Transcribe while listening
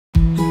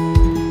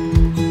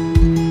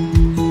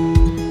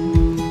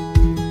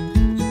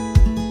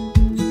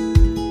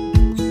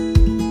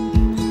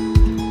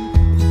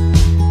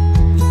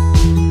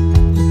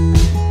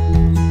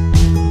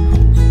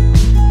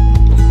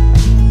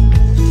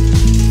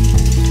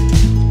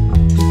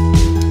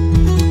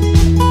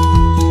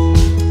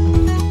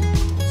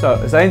So,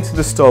 as I enter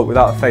the store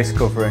without a face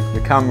covering,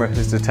 the camera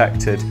has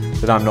detected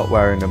that I'm not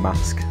wearing a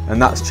mask,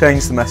 and that's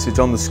changed the message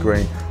on the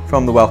screen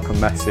from the welcome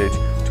message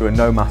to a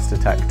no mask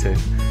detected,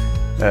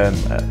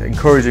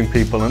 encouraging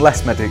people,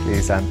 unless medically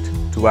exempt,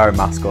 to wear a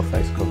mask or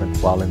face covering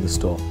while in the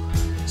store.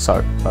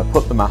 So, if I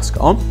put the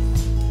mask on,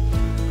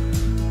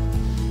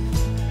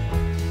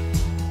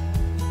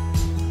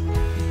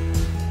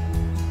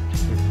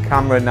 the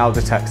camera now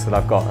detects that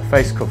I've got a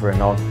face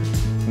covering on,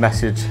 the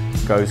message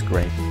goes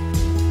green.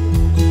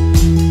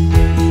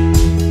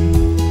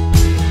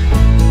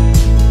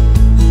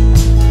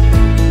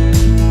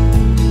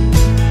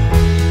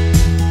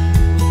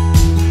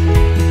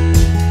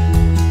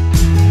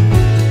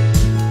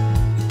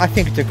 I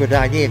think it's a good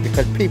idea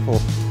because people,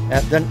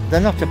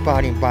 they're not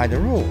abiding by the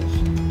rules.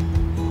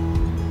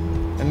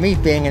 And me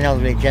being an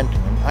elderly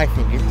gentleman, I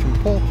think it's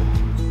important.